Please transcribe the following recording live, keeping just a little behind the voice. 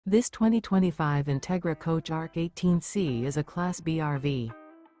This 2025 Entegra Coach Arc 18C is a Class B RV.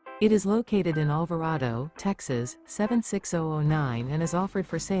 It is located in Alvarado, Texas, 76009 and is offered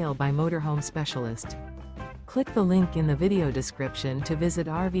for sale by Motorhome Specialist. Click the link in the video description to visit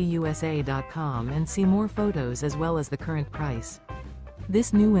RVUSA.com and see more photos as well as the current price.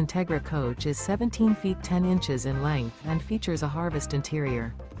 This new Entegra Coach is 17 feet 10 inches in length and features a Harvest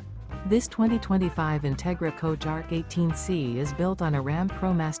interior. This 2025 Entegra Coach Arc 18C is built on a RAM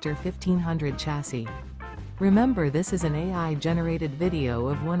ProMaster 1500 chassis. Remember, this is an AI-generated video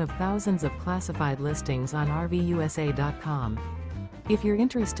of one of thousands of classified listings on RVUSA.com. If you're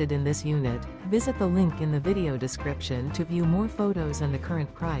interested in this unit, visit the link in the video description to view more photos and the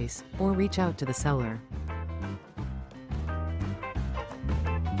current price, or reach out to the seller.